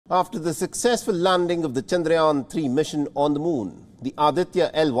After the successful landing of the Chandrayaan-3 mission on the moon, the Aditya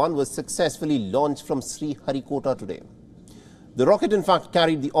L1 was successfully launched from Sriharikota today. The rocket in fact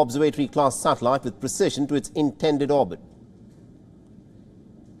carried the observatory-class satellite with precision to its intended orbit.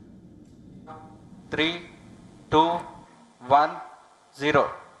 3, 2, 1,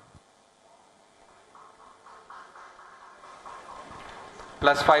 0.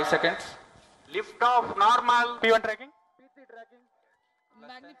 Plus 5 seconds. Lift off normal. P1 tracking. PC tracking.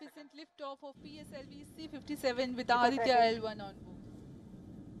 Magnificent lift off of PSLV C-57 with Aditya L1 on board.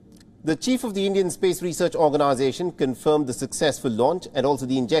 The chief of the Indian Space Research Organization confirmed the successful launch and also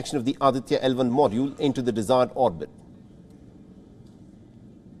the injection of the Aditya L1 module into the desired orbit.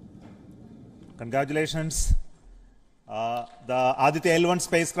 Congratulations. The Aditya L1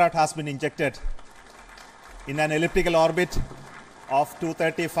 spacecraft has been injected in an elliptical orbit of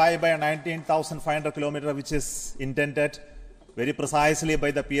 235 by 19,500 kilometers, which is intended very precisely by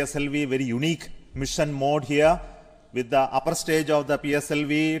the PSLV, very unique mission mode here, with the upper stage of the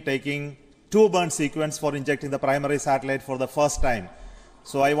PSLV taking 2 burn sequence for injecting the primary satellite for the first time.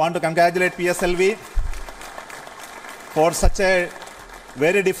 So I want to congratulate PSLV for such a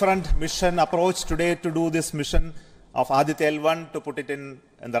very different mission approach today to do this mission of Aditya L1 to put it in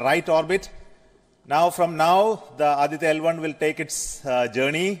the right orbit. From now, the Aditya L1 will take its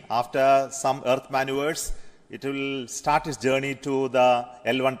journey after some Earth maneuvers. It will start its journey to the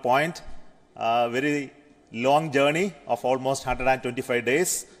L1 point, very long journey of almost 125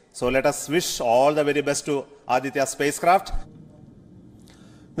 days. So let us wish all the very best to Aditya spacecraft.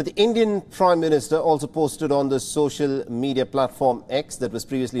 But the Indian Prime Minister also posted on the social media platform X, that was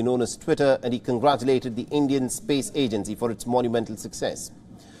previously known as Twitter, and he congratulated the Indian Space Agency for its monumental success.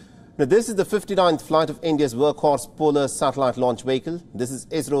 Now, this is the 59th flight of India's workhorse polar satellite launch vehicle. This is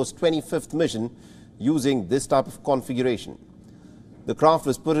ISRO's 25th mission using this type of configuration. The craft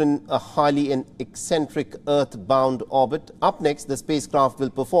was put in a highly eccentric Earth-bound orbit. Up next, the spacecraft will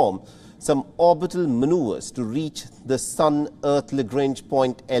perform some orbital maneuvers to reach the Sun-Earth Lagrange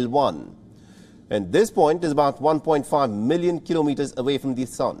Point L1. And this point is about 1.5 million kilometers away from the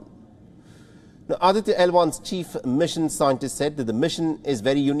Sun. Now, Aditya L1's chief mission scientist said that the mission is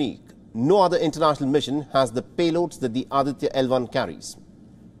very unique. No other international mission has the payloads that the Aditya L1 carries.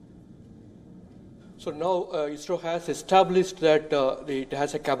 So now ISRO has established that it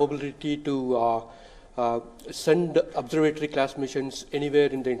has a capability to send observatory class missions anywhere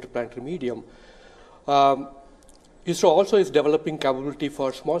in the interplanetary medium. ISRO also is developing capability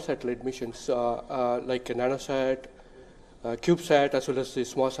for small satellite missions like a nanosat, CubeSat, as well as the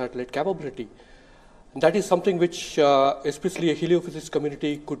small satellite capability. And that is something which especially a heliophysics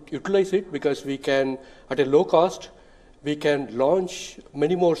community could utilize it, because we can, at a low cost, we can launch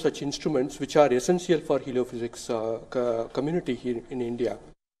many more such instruments which are essential for heliophysics community here in India.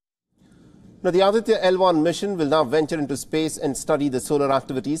 Now, the Aditya L1 mission will now venture into space and study the solar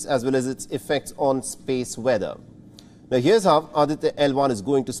activities as well as its effects on space weather. Now, here's how Aditya L1 is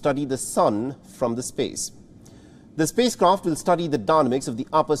going to study the Sun from the space. The spacecraft will study the dynamics of the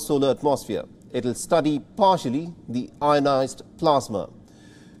upper solar atmosphere. It will study partially the ionized plasma.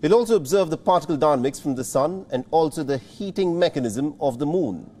 It will also observe the particle dynamics from the Sun and also the heating mechanism of the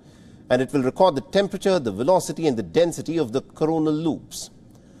Moon. And it will record the temperature, the velocity and the density of the coronal loops.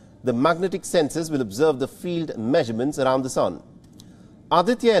 The magnetic sensors will observe the field measurements around the Sun.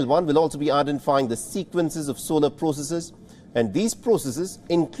 Aditya L1 will also be identifying the sequences of solar processes, and these processes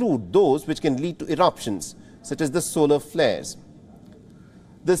include those which can lead to eruptions, such as the solar flares.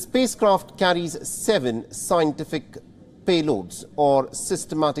 The spacecraft carries 7 scientific payloads or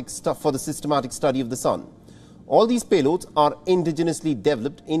for the systematic study of the Sun. All these payloads are indigenously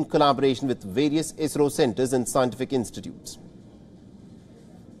developed in collaboration with various ISRO centers and scientific institutes.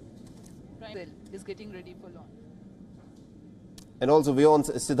 Is getting ready for launch. And also, WION's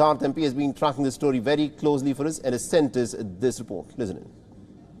Siddharth MP has been tracking the story very closely for us and has sent us this report. Listen in.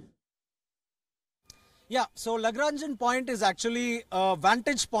 Yeah, so Lagrange Point is actually a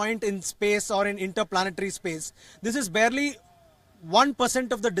vantage point in space or in interplanetary space. This is barely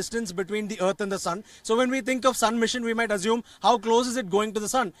 1% of the distance between the Earth and the Sun. So when we think of Sun mission, we might assume how close is it going to the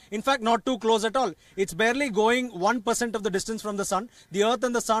Sun? In fact, not too close at all. It's barely going 1% of the distance from the Sun. The Earth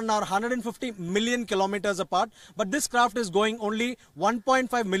and the Sun are 150 million kilometers apart, but this craft is going only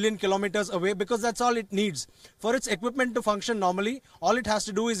 1.5 million kilometers away, because that's all it needs. For its equipment to function normally, all it has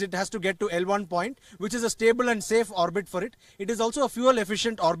to do is it has to get to L1 point, which is a stable and safe orbit for it. It is also a fuel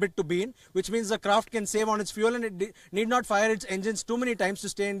efficient orbit to be in, which means the craft can save on its fuel and it need not fire its engine engines too many times to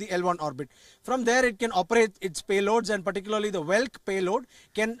stay in the L1 orbit. From there, it can operate its payloads, and particularly the WELC payload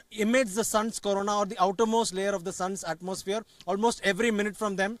can image the sun's corona or the outermost layer of the sun's atmosphere almost every minute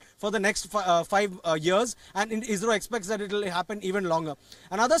from them for the next 5 years, and ISRO expects that it will happen even longer.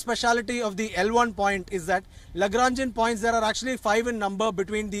 Another speciality of the L1 point is that Lagrangian points, there are actually 5 in number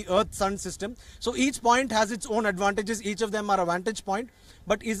between the Earth-Sun system. So each point has its own advantages. Each of them are a vantage point.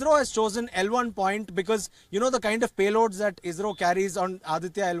 But ISRO has chosen L1 point because, you know, the kind of payloads that ISRO carries on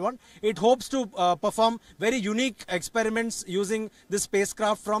Aditya L1, it hopes to perform very unique experiments using this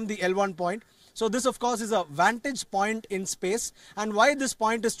spacecraft from the L1 point. So this, of course, is a vantage point in space. And why this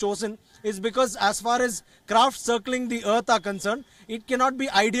point is chosen is because as far as craft circling the Earth are concerned, it cannot be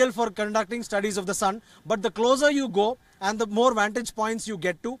ideal for conducting studies of the sun. But the closer you go and the more vantage points you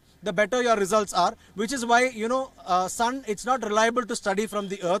get to, the better your results are, which is why, you know, sun, it's not reliable to study from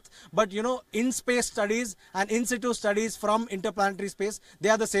the Earth, but, you know, in-space studies and in-situ studies from interplanetary space, they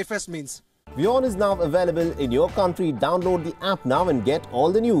are the safest means. WION is now available in your country. Download the app now and get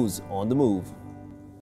all the news on the move.